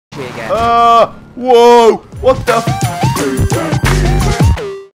again. Whoa! What the?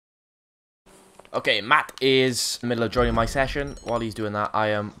 Okay, Matt is in the middle of joining my session. While he's doing that, I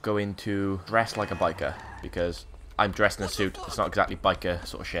am going to dress like a biker because I'm dressed in a suit. It's not exactly biker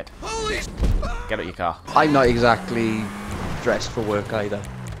sort of shit. Get out your car. I'm not exactly dressed for work either.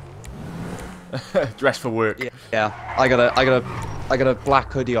 Dressed for work. Yeah. I got a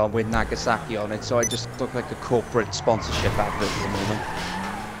black hoodie on with Nagasaki on it, so I just look like a corporate sponsorship advert at the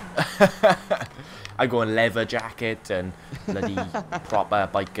moment. I go in leather jacket and bloody proper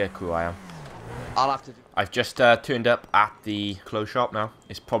biker crew I am. I'll have to do. I've just turned up at the clothes shop now.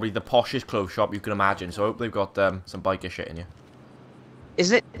 It's probably the poshest clothes shop you can imagine, so I hope they've got some biker shit in here.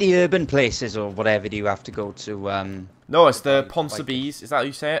 Is it the urban places or whatever do you have to go to? No, it's the Ponsonby's. Is that how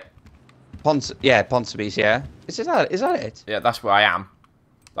you say it? Ponsonby's, yeah. Is that it? Yeah, that's where I am.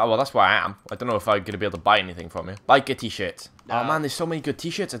 Oh, well, that's where I am. I don't know if I'm going to be able to buy anything from you. Biker t-shirts. No. Oh, man, there's so many good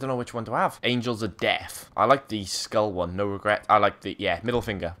t-shirts. I don't know which one to have. Angels of Death. I like the skull one. No regret. I like the, yeah, middle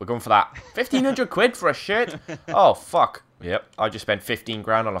finger. We're going for that. 1,500 quid for a shirt? Oh, fuck. Yep. I just spent 15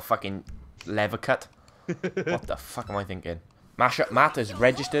 grand on a fucking leather cut. What the fuck am I thinking? Mashup Matt is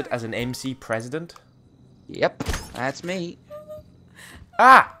registered as an MC president. Yep. That's me.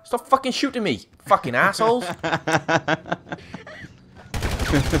 Ah! Stop fucking shooting me, fucking assholes.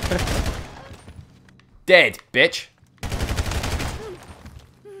 Dead, bitch.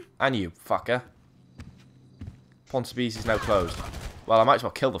 And you, fucker. Ponsonby's is now closed. Well, I might as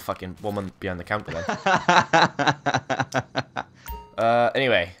well kill the fucking woman behind the counter then.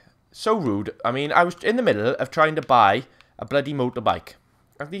 Anyway, so rude. I mean, I was in the middle of trying to buy a bloody motorbike.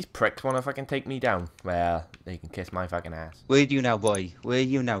 And these pricks want to fucking take me down. Well, they can kiss my fucking ass. Where you now, boy? Where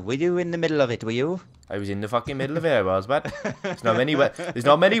you now? Were you in the middle of it, were you? I was in the fucking middle of it, I was, but there's not many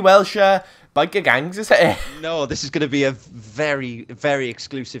Welsh biker gangs, is there? No, this is going to be a very, very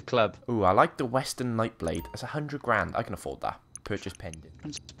exclusive club. Ooh, I like the Western Nightblade. It's 100 grand. I can afford that. Purchase pending.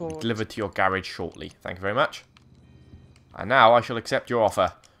 Transport. Delivered to your garage shortly. Thank you very much. And now I shall accept your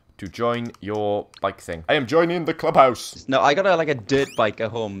offer to join your bike thing. I am joining the clubhouse. No, I got like a dirt bike at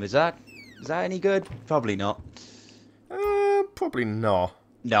home. Is that any good? Probably not. Probably not.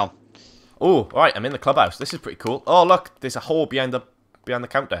 No. Oh, alright, I'm in the clubhouse. This is pretty cool. Oh, look, there's a hole behind the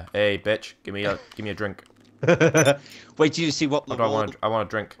counter. Hey, bitch, give me a drink. Wait till you see what the wall... I want a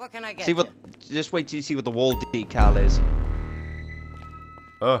drink. What can I get? Just wait till you see what the wall decal is.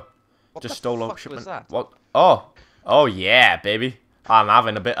 Oh, What just the stole fuck a shipment. was that? What? Oh yeah, baby. I'm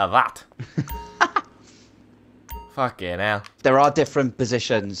having a bit of that. Fucking hell. There are different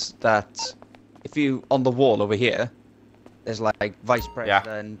positions that, if you on the wall over here, there's like vice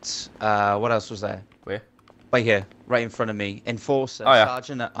president. Yeah. What else was there? Where? Right here, right in front of me. Enforcer, oh, yeah.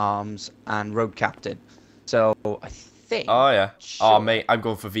 sergeant at arms, and road captain. So I think. Oh yeah. Sure. Oh mate, I'm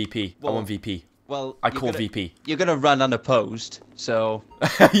going for VP. Well, I want VP. Well, I call VP. You're gonna run unopposed, so.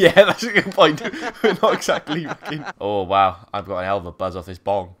 Yeah, that's a good point. We're not exactly looking. Oh wow, I've got a hell of a buzz off this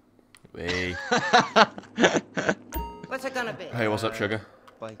bong. Hey. What's it gonna be? Hey, what's up, sugar?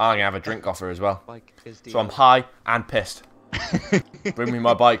 I'm gonna have a drink off her as well. So I'm I'm high and pissed. Bring me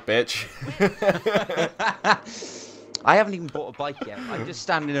my bike, bitch. I haven't even bought a bike yet. I'm just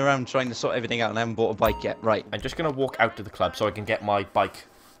standing around trying to sort everything out and I haven't bought a bike yet. Right. I'm just gonna walk out to the club so I can get my bike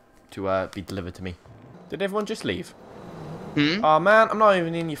to be delivered to me. Did everyone just leave? Oh man, I'm not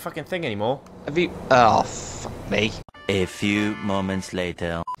even in your fucking thing anymore. Have you? Oh, fuck me. A few moments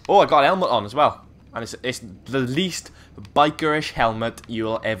later. Oh, I got a helmet on as well. And it's the least bikerish helmet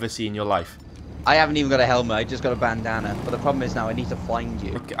you'll ever see in your life. I haven't even got a helmet, I just got a bandana. But the problem is now I need to find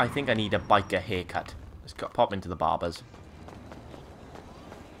you. Look, I think I need a biker haircut. Let's go pop into the barbers.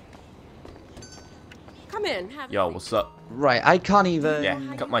 Come in. Have Yo, what's up? Right, I can't even...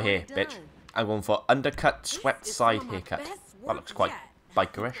 Yeah, cut my hair, bitch. I'm going for undercut, swept side haircut. That looks quite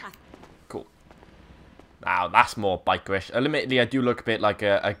bikerish. Cool. Now, that's more bikerish. Admittedly, I do look a bit like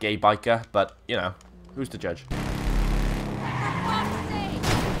a gay biker, but, you know, who's to judge?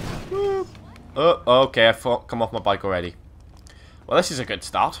 Oh, okay, I've come off my bike already. Well, this is a good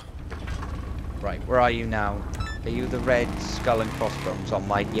start. Right, where are you now? Are you the red skull and crossbones on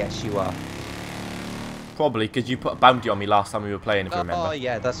my... Yes, you are. Probably, because you put a bounty on me last time we were playing, if you remember. Oh,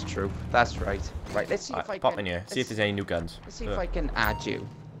 yeah, that's true. That's right. Right, let's see if I can... Pop in here, see if there's any new guns. Let's see if I can add you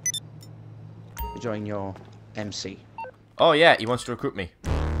to join your MC. Oh, yeah, he wants to recruit me.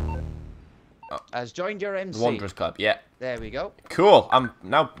 Has joined your MC. The Wanderers Club, yeah. There we go. Cool, I'm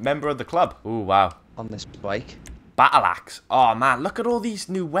now member of the club. Ooh, wow. On this bike. Battle axe. Oh, man, look at all these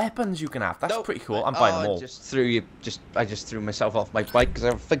new weapons you can have. That's pretty cool. I'm buying them all. I just threw myself off my bike because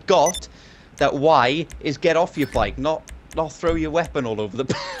I forgot that Y is get off your bike, not not throw your weapon all over the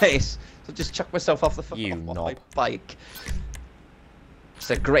place. So just chuck myself off the You off knob. my bike. It's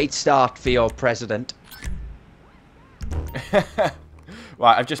a great start for your president.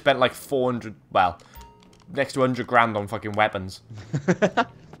 Right, I've just spent like 400, well, next to 100 grand on fucking weapons.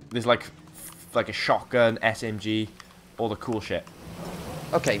 There's like a shotgun, SMG, all the cool shit.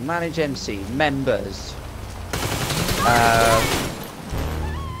 Okay, manage MC, members.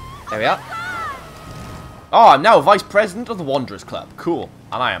 There we are. Oh, I'm now vice president of the Wanderers Club. Cool.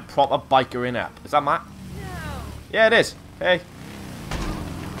 And I am proper biker in app. Is that Matt? No. Yeah, it is. Hey.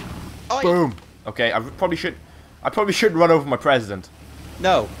 Oi. Boom. Okay, I probably shouldn't run over my president.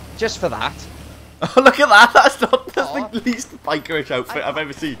 No, just for that. Oh, look at that. That's the least bikerish outfit I've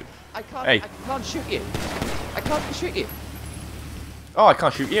ever seen. I can't. Hey. I can't shoot you. I can't shoot you. Oh, I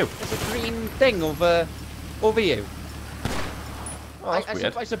can't shoot you. There's a green thing over you. Oh, that's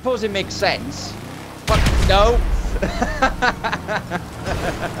weird. I suppose it makes sense. But no.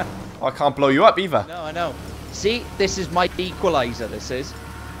 Oh, I can't blow you up either. No, I know. See, this is my equalizer. This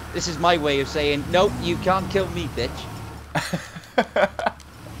is my way of saying no. You can't kill me, bitch.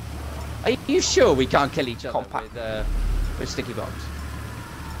 Are you sure we can't kill each other with sticky bombs?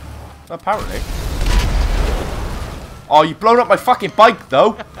 Apparently. Oh, you blown up my fucking bike,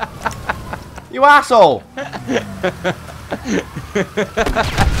 though. You asshole.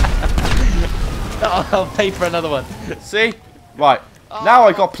 Oh, I'll pay for another one. See? Right. Now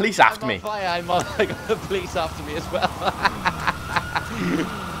I got police after me. I got the police after me as well.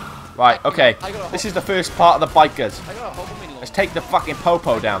 Right, okay. This is the first part of the bikers. I got a homing launcher. Let's take the fucking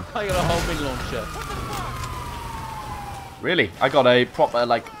popo down. I got a homing launcher. Really? I got a proper,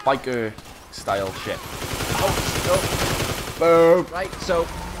 like, biker style shit. Oh, Boom. right, so,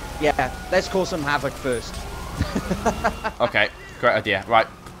 yeah, let's cause some havoc first. Okay, great idea. Right.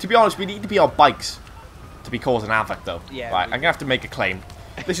 To be honest, we need to be on bikes to be causing havoc, though. Yeah, right, I'm gonna have to make a claim.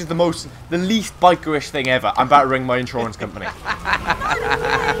 This is the least bikerish thing ever. I'm about to ring my insurance company.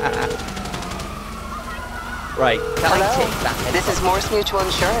 Right, can Hello, I take that? this is Morse Mutual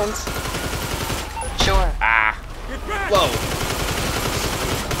Insurance. Sure. Ah. Whoa.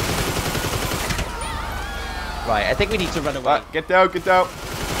 Right, I think we need to run away. Right, get down, get down.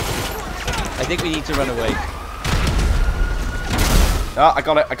 I think we need to run away. Oh, I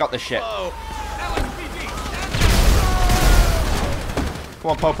got it. I got this shit. Whoa.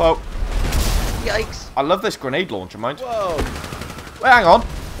 Come on, Popo. Yikes. I love this grenade launcher, mind. Whoa. Wait, hang on.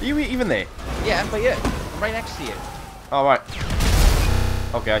 Are you even there? Yeah, but yeah, I'm right next to you. All right.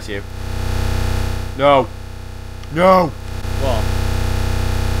 Okay, I see you. No. No. What?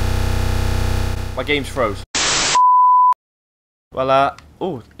 My game's froze. Well,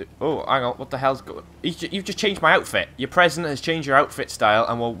 oh, hang on. What the hell's going? You've just changed my outfit. Your president has changed your outfit style,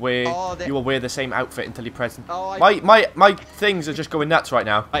 and you will wear the same outfit until you're president. Oh, my things are just going nuts right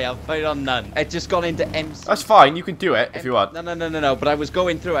now. I have put it on none. It's just gone into MC. That's fine. You can do it if you want. No. But I was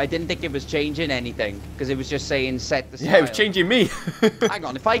going through. I didn't think it was changing anything because it was just saying set the style. Yeah, it was changing me. Hang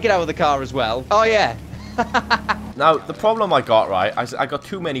on. If I get out of the car as well. Oh yeah. Now the problem I got I got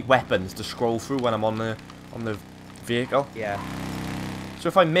too many weapons to scroll through when I'm on the vehicle. Yeah. So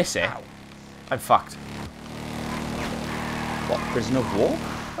if I miss it, Ow. I'm fucked. What? Prison of war?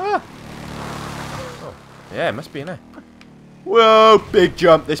 Ah. Oh, yeah, it must be in there. Whoa, big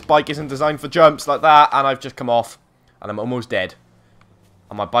jump. This bike isn't designed for jumps like that, and I've just come off, and I'm almost dead.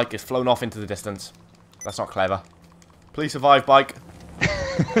 And my bike has flown off into the distance. That's not clever. Please survive, bike.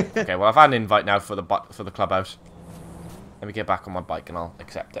 Okay, well I've had an invite now for the clubhouse. Let me get back on my bike and I'll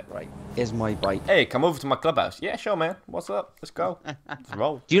accept it. Right. Here's my bike. Hey, come over to my clubhouse. Yeah, sure, man. What's up? Let's go. Let's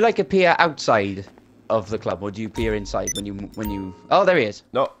roll. Do you like appear outside of the club, or do you appear inside when you? Oh, there he is.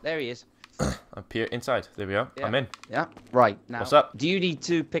 No, There he is. appear inside. There we are. Yeah. I'm in. Yeah. Right. Now. What's up? Do you need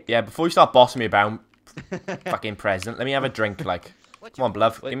to pick? Yeah, before you start bossing me about fucking president, let me have a drink, like. Come on,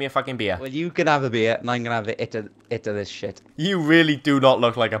 Bluff. Give me a fucking beer. Well, you can have a beer, and I'm gonna have a hit of this shit. You really do not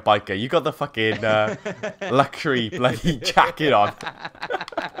look like a biker. You got the fucking luxury bloody jacket on.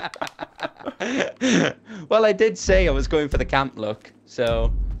 Well, I did say I was going for the camp look,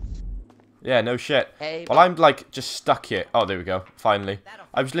 so. Yeah, no shit. Hey, well, I'm like just stuck here. Oh, there we go. Finally.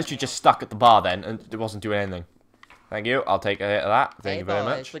 I was literally just stuck at the bar then, and it wasn't doing anything. Thank you. I'll take a hit of that. Thank you very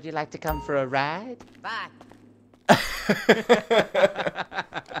much. Would you like to come for a ride? Bye.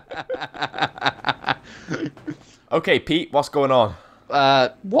 Okay, Pete, what's going on?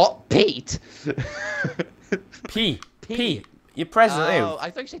 What, Pete? P. You're president, Oh, I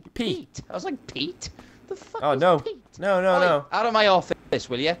thought you said Pete. Pete. I was like, Pete? The fuck Oh, is no. Pete? No. Oi, out of my office,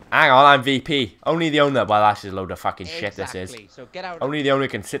 will you? Hang on, I'm VP. Only the owner. Well, that's just a load of fucking shit, this is. So get out. Only the owner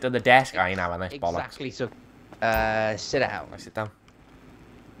can sit at the desk. I ain't having this bollocks. Exactly. So Sit down. I sit down.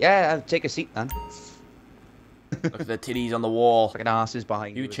 Yeah, I'll take a seat then. Look at the titties on the wall. Fucking asses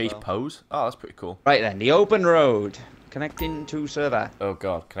behind you. You chase pose? Oh, that's pretty cool. Right then, the open road. Connecting to server. Oh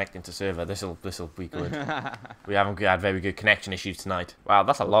god, connecting to server. This'll be good. We haven't had very good connection issues tonight. Wow,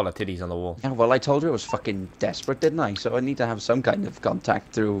 that's a lot of titties on the wall. Yeah, well, I told you I was fucking desperate, didn't I? So I need to have some kind of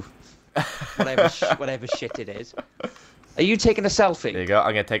contact through whatever shit it is. Are you taking a selfie? There you go.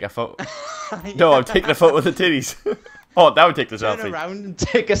 I'm gonna take a photo. No, I'm taking a photo of the titties. Oh, now we take the selfie. Turn around and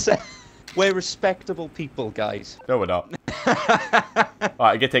take a selfie. We're respectable people, guys. No, we're not. Alright,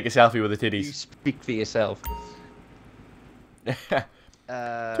 I'm gonna take a selfie with the titties. You speak for yourself.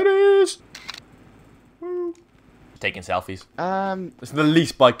 Titties! Woo. Taking selfies. It's the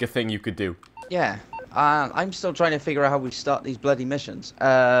least biker thing you could do. Yeah. I'm still trying to figure out how we start these bloody missions.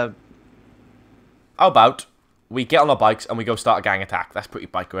 How about we get on our bikes and we go start a gang attack? That's pretty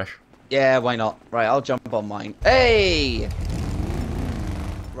bikerish. Yeah, why not? Right, I'll jump on mine. Hey!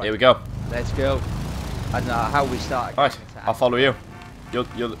 Right. Here we go. Let's go. I don't know how we start a gang Alright, attack. I'll follow you. You're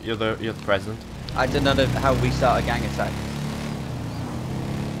the president. I don't know how we start a gang attack.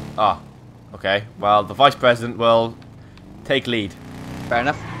 Ah, okay. Well, the vice president will take lead. Fair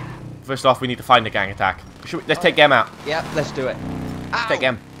enough. First off, we need to find a gang attack. Let's take them out. Yeah, let's do it. Ow! Take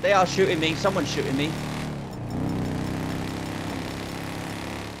them. They are shooting me. Someone's shooting me.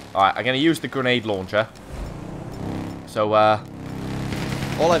 Alright, I'm going to use the grenade launcher. So,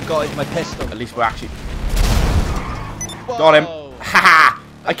 all I've got is my pistol. at least we're actually... Whoa. Got him. Haha!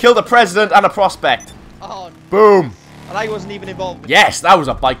 I killed a president and a prospect. Oh, no. Boom. And I wasn't even involved. Yes, that was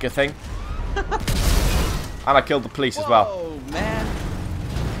a biker thing. And I killed the police as well. Oh, man.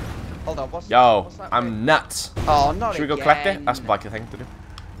 Hold on, what's Yo, what's that I'm thing? nuts. Oh, not Should we again. go collect it? That's a biker thing to do. It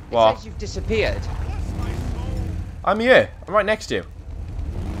What? says you've disappeared. I'm here. I'm right next to you.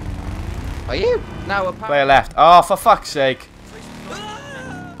 Are you? No, apparently. Player left. Oh, for fuck's sake.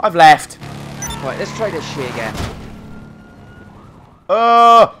 I've left. Right, let's try this shit again.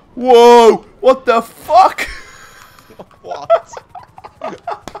 Whoa. What the fuck? What?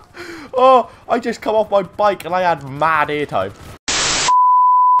 Oh, I just come off my bike and I had mad airtime.